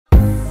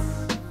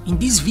In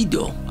this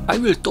video, I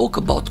will talk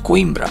about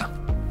Coimbra,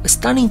 a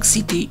stunning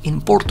city in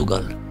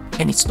Portugal,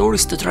 and its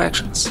tourist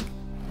attractions.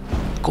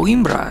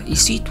 Coimbra is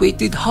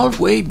situated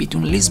halfway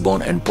between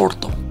Lisbon and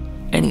Porto,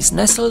 and is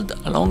nestled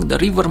along the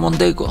river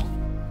Mondego.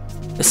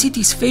 The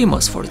city is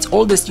famous for its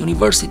oldest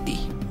university,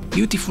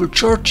 beautiful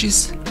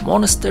churches,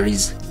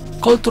 monasteries,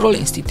 cultural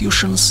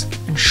institutions,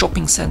 and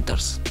shopping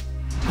centers.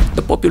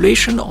 The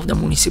population of the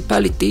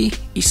municipality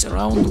is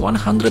around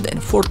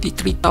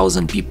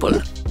 143,000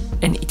 people,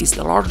 and it is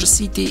the largest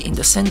city in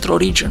the Centro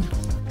region.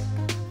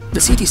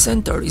 The city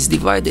center is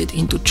divided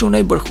into two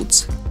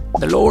neighborhoods,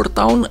 the lower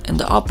town and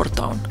the upper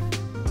town.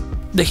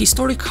 The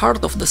historic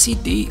heart of the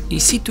city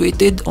is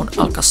situated on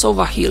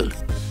Alcazova Hill,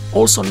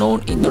 also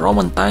known in the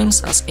Roman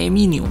times as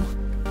Aeminium,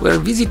 where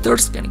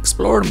visitors can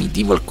explore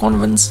medieval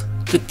convents,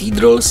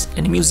 cathedrals,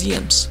 and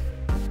museums.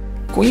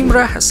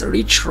 Coimbra has a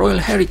rich royal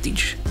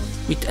heritage,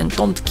 with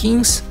entombed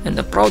kings and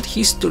a proud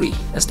history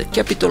as the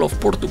capital of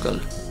Portugal.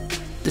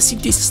 The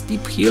city's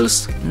steep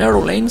hills, narrow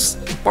lanes,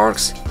 and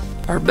parks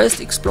are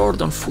best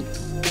explored on foot.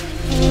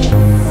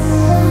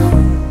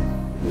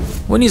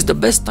 When is the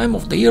best time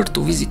of the year to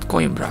visit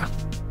Coimbra?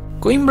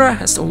 Coimbra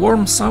has a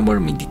warm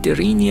summer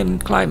Mediterranean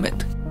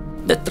climate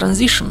that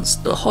transitions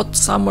to a hot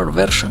summer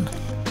version,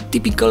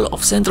 typical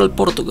of central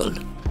Portugal.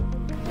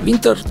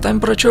 Winter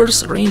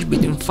temperatures range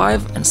between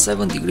 5 and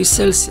 7 degrees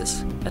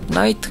Celsius at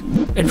night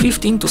and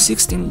 15 to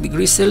 16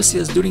 degrees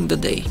Celsius during the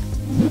day.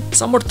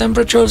 Summer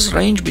temperatures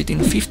range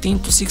between 15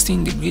 to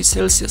 16 degrees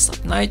Celsius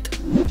at night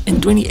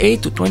and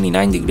 28 to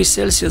 29 degrees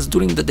Celsius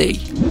during the day.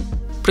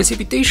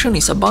 Precipitation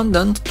is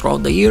abundant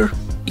throughout the year,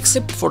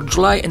 except for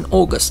July and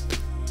August.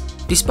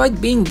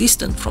 Despite being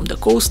distant from the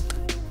coast,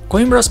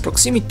 Coimbra's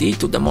proximity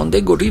to the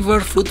Mondego River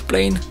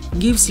floodplain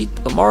gives it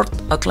a marked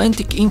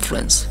Atlantic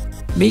influence,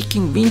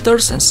 making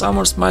winters and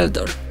summers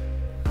milder.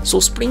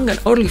 So spring and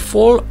early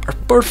fall are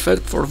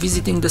perfect for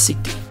visiting the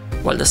city,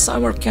 while the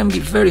summer can be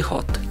very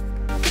hot.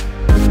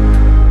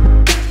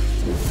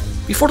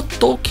 Before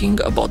talking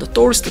about the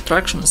tourist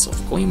attractions of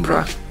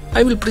Coimbra,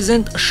 I will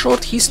present a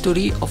short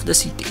history of the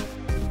city.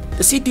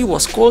 The city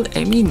was called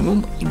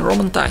Aeminium in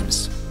Roman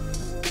times.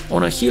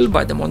 On a hill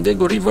by the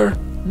Mondego River,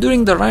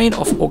 during the reign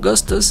of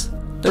Augustus,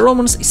 the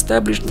Romans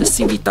established the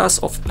civitas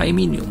of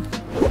Aeminium.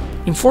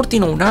 In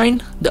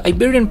 1409, the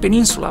Iberian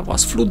Peninsula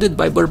was flooded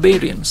by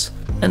barbarians,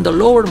 and the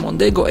lower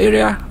Mondego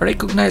area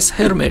recognized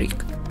Hermeric,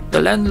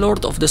 the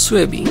landlord of the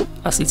Suebi,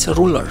 as its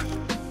ruler.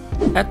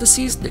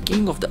 Athasis, the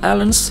king of the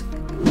Alans,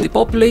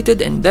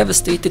 depopulated and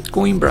devastated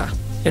Coimbra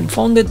and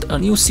founded a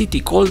new city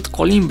called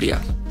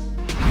Colimbria.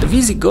 The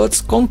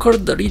Visigoths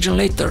conquered the region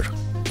later,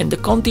 and the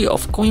county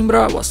of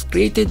Coimbra was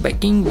created by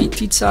King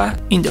Witiza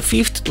in the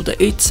 5th to the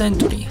 8th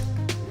century.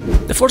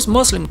 The first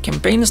Muslim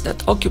campaigns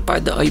that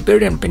occupied the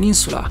Iberian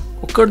Peninsula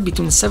occurred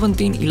between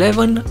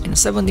 1711 and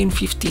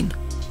 1715,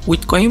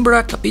 with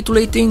Coimbra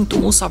capitulating to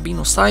Musa bin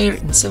Usair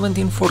in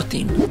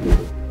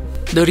 1714.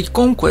 The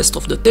reconquest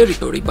of the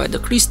territory by the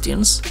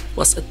Christians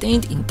was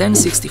attained in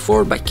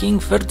 1064 by King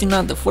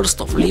Ferdinand I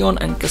of Leon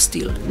and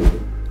Castile.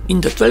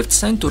 In the 12th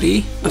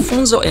century,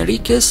 Afonso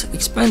Henriques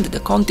expanded the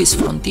county's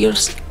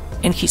frontiers,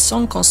 and his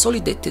son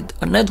consolidated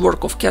a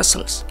network of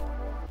castles.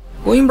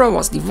 Coimbra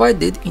was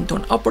divided into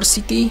an upper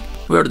city,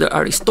 where the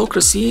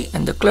aristocracy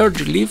and the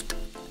clergy lived,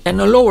 and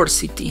a lower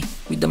city,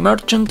 with the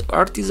merchant,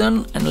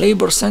 artisan, and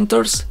labor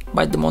centers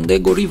by the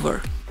Mondego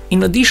River,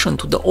 in addition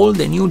to the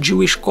old and new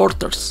Jewish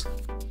quarters.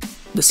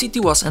 The city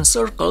was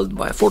encircled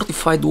by a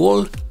fortified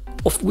wall,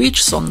 of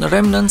which some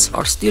remnants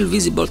are still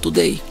visible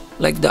today,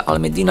 like the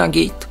Almedina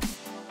Gate.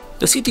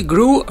 The city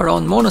grew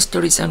around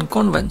monasteries and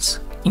convents,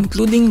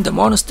 including the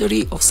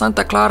Monastery of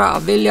Santa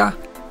Clara-a-Nova,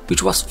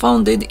 which was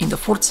founded in the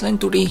 4th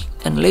century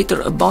and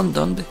later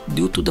abandoned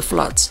due to the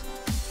floods.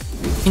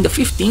 In the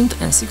 15th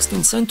and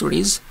 16th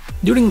centuries,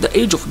 during the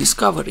Age of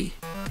Discovery,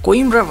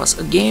 Coimbra was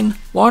again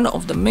one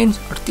of the main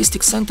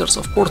artistic centers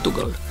of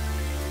Portugal.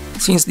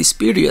 Since this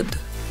period,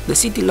 the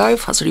city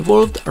life has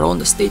revolved around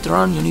the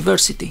state-run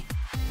university.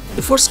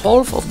 The first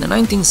half of the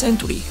 19th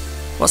century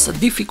was a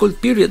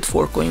difficult period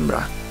for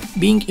Coimbra,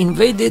 being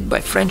invaded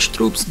by French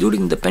troops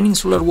during the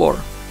Peninsular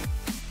War.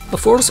 A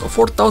force of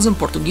 4,000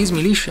 Portuguese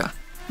militia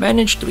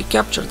managed to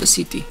recapture the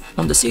city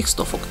on the 6th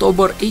of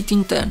October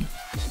 1810.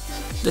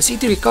 The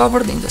city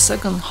recovered in the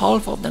second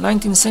half of the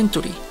 19th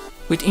century,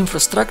 with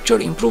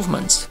infrastructure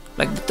improvements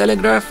like the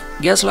telegraph,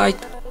 gaslight,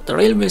 the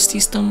railway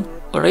system,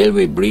 a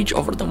railway bridge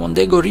over the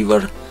Mondego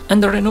River,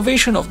 and the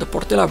renovation of the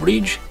Portela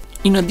Bridge,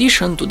 in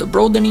addition to the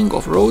broadening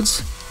of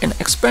roads and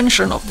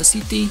expansion of the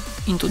city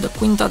into the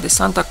Quinta de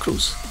Santa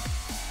Cruz.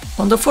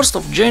 On the 1st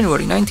of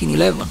January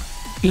 1911,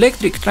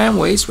 electric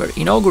tramways were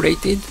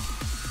inaugurated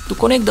to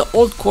connect the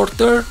old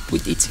quarter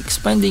with its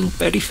expanding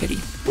periphery.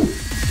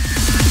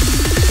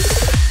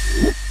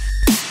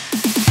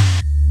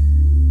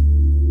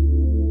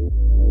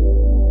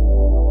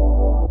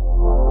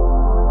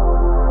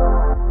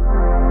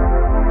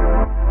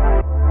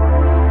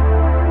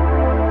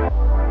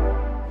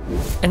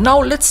 And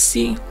now let's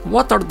see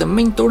what are the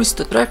main tourist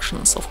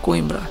attractions of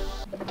Coimbra.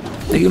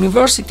 The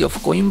University of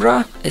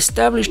Coimbra,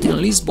 established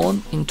in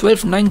Lisbon in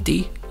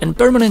 1290 and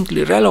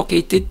permanently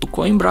relocated to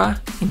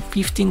Coimbra in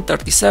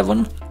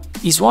 1537,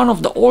 is one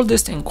of the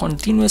oldest and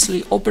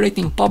continuously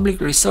operating public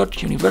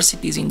research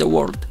universities in the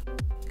world.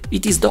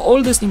 It is the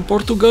oldest in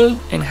Portugal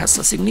and has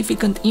a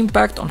significant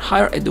impact on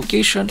higher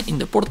education in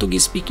the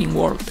Portuguese-speaking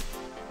world.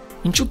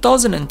 In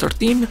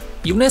 2013,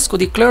 UNESCO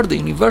declared the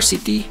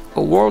university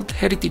a World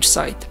Heritage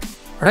Site,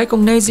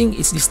 recognizing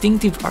its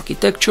distinctive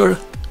architecture,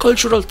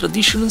 cultural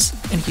traditions,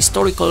 and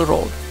historical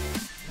role.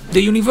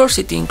 The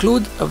university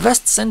includes a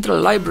vast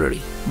central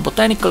library,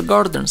 botanical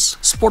gardens,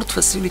 sport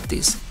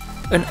facilities,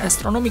 an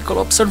astronomical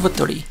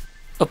observatory,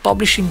 a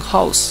publishing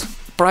house,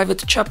 a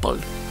private chapel,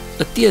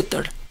 a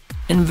theater,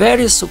 and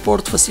various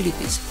support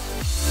facilities.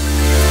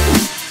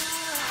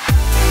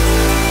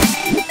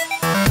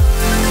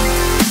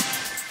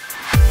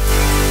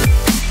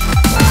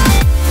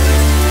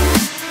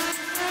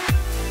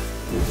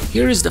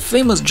 Here is the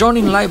famous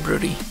Joanine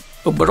Library,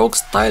 a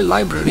Baroque-style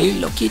library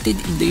located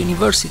in the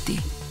university,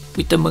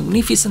 with a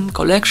magnificent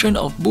collection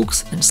of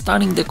books and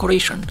stunning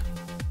decoration.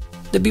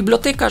 The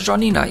Biblioteca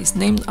Joanina is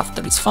named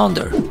after its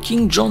founder,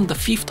 King John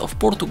V of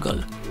Portugal,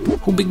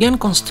 who began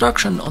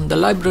construction on the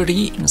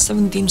library in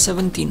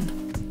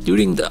 1717,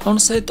 during the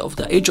onset of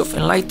the Age of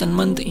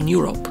Enlightenment in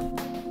Europe.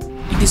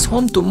 It is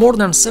home to more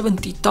than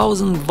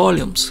 70,000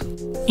 volumes,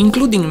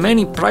 including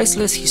many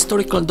priceless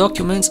historical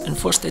documents and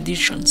first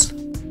editions.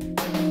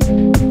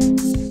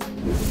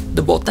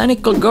 The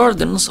botanical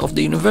gardens of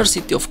the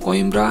University of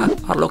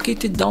Coimbra are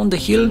located down the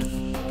hill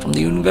from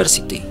the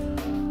university.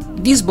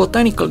 This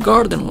botanical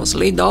garden was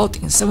laid out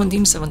in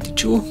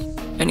 1772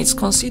 and is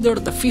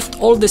considered the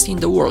fifth oldest in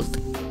the world.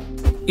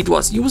 It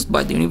was used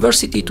by the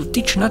university to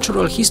teach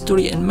natural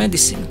history and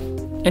medicine,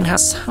 and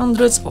has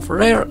hundreds of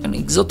rare and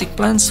exotic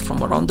plants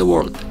from around the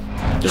world.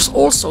 There's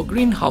also a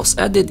greenhouse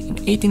added in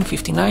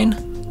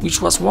 1859,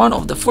 which was one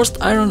of the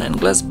first iron and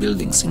glass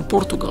buildings in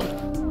Portugal.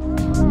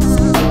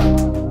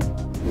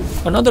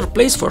 Another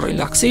place for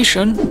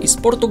relaxation is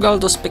Portugal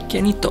dos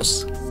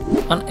Pequenitos,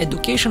 an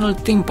educational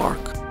theme park.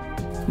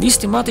 This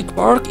thematic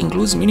park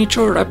includes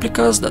miniature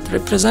replicas that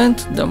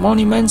represent the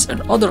monuments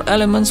and other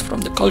elements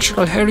from the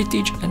cultural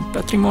heritage and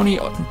patrimony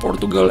in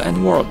Portugal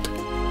and world.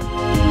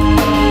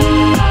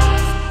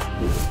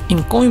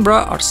 In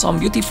Coimbra are some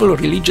beautiful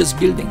religious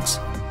buildings.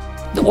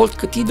 The Old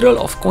Cathedral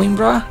of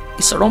Coimbra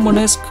is a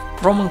Romanesque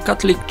Roman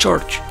Catholic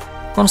church,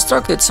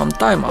 constructed some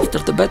time after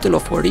the Battle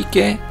of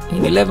Ourique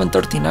in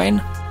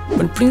 1139,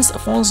 when Prince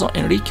Afonso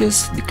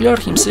Henriques declared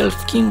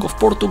himself King of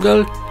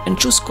Portugal and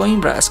chose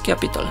Coimbra as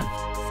capital.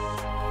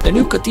 The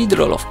new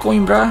Cathedral of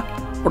Coimbra,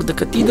 or the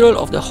Cathedral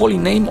of the Holy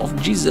Name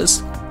of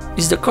Jesus,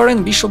 is the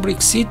current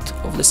bishopric seat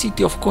of the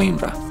city of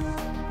Coimbra.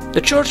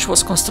 The church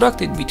was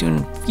constructed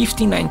between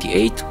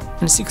 1598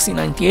 and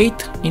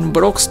 1698 in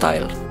Baroque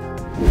style.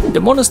 The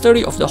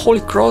Monastery of the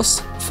Holy Cross,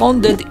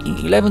 founded in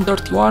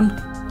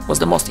 1131, was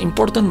the most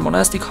important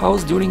monastic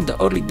house during the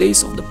early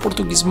days of the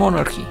Portuguese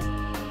monarchy.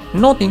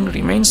 Nothing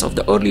remains of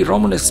the early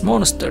Romanesque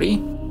monastery,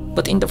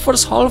 but in the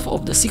first half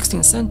of the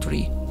 16th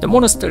century, the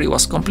monastery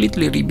was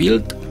completely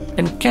rebuilt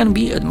and can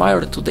be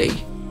admired today.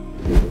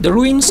 The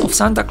ruins of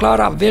Santa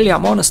Clara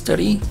Velha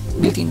Monastery,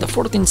 built in the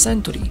 14th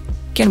century,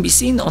 can be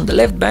seen on the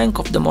left bank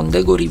of the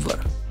Mondego river.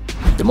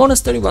 The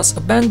monastery was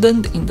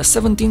abandoned in the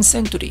 17th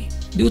century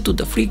due to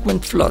the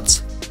frequent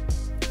floods.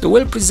 The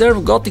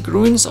well-preserved Gothic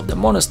ruins of the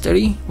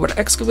monastery were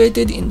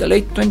excavated in the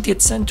late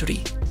 20th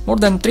century, more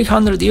than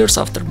 300 years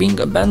after being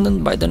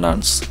abandoned by the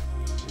nuns.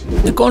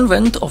 The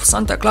Convent of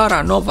Santa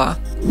Clara-a-Nova,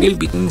 built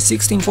between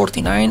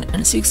 1649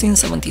 and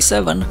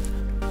 1677,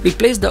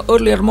 replaced the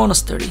earlier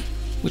monastery,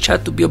 which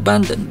had to be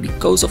abandoned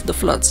because of the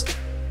floods.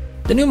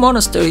 The new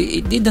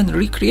monastery didn't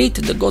recreate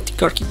the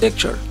Gothic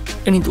architecture,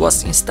 and it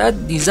was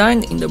instead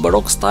designed in the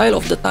Baroque style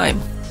of the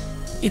time.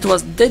 It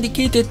was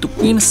dedicated to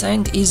Queen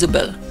Saint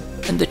Isabel,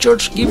 and the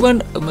church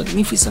given a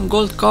magnificent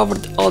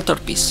gold-covered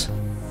altarpiece.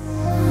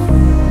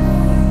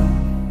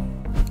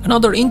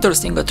 Another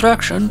interesting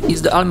attraction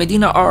is the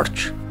Almedina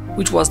Arch,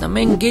 which was the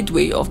main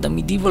gateway of the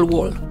medieval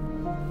wall.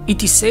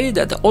 It is said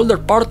that the older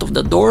part of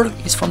the door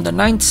is from the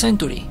 9th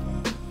century.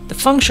 The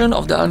function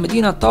of the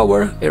Almedina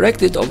Tower,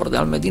 erected over the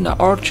Almedina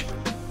Arch,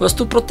 was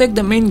to protect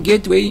the main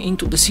gateway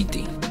into the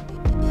city.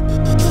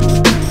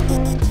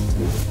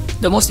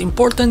 The most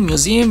important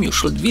museum you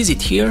should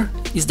visit here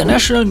is the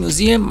National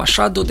Museum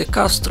Machado de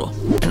Castro,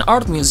 an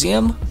art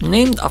museum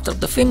named after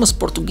the famous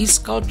Portuguese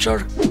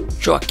sculptor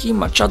Joaquim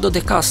Machado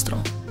de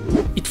Castro.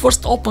 It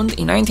first opened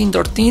in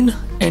 1913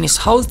 and is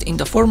housed in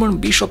the former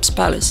Bishop's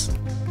Palace.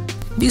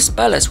 This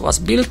palace was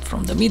built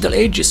from the Middle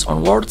Ages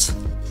onwards,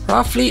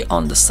 roughly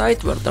on the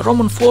site where the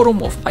Roman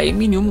Forum of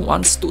Aeminium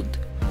once stood.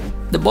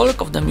 The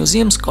bulk of the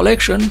museum's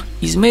collection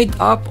is made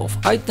up of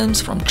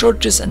items from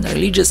churches and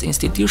religious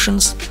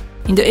institutions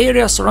in the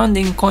area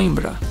surrounding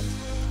Coimbra.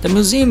 The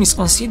museum is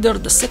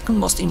considered the second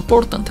most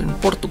important in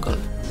Portugal.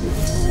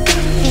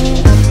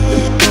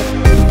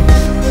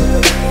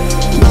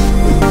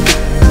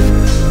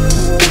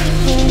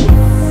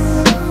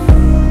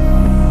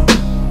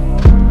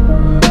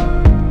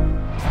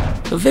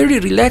 A very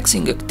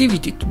relaxing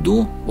activity to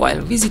do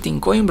while visiting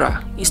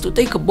Coimbra is to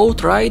take a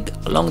boat ride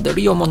along the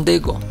Rio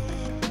Mondego.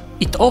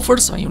 It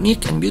offers a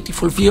unique and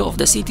beautiful view of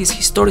the city's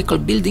historical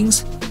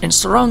buildings and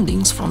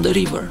surroundings from the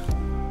river.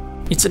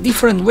 It's a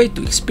different way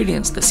to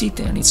experience the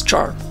city and its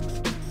charm.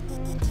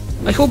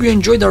 I hope you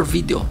enjoyed our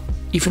video.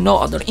 If you know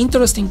other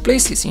interesting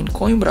places in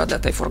Coimbra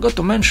that I forgot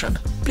to mention,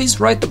 please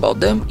write about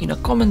them in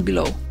a comment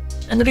below.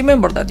 And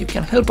remember that you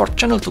can help our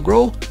channel to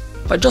grow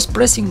by just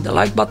pressing the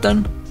like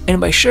button and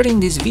by sharing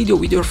this video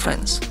with your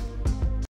friends.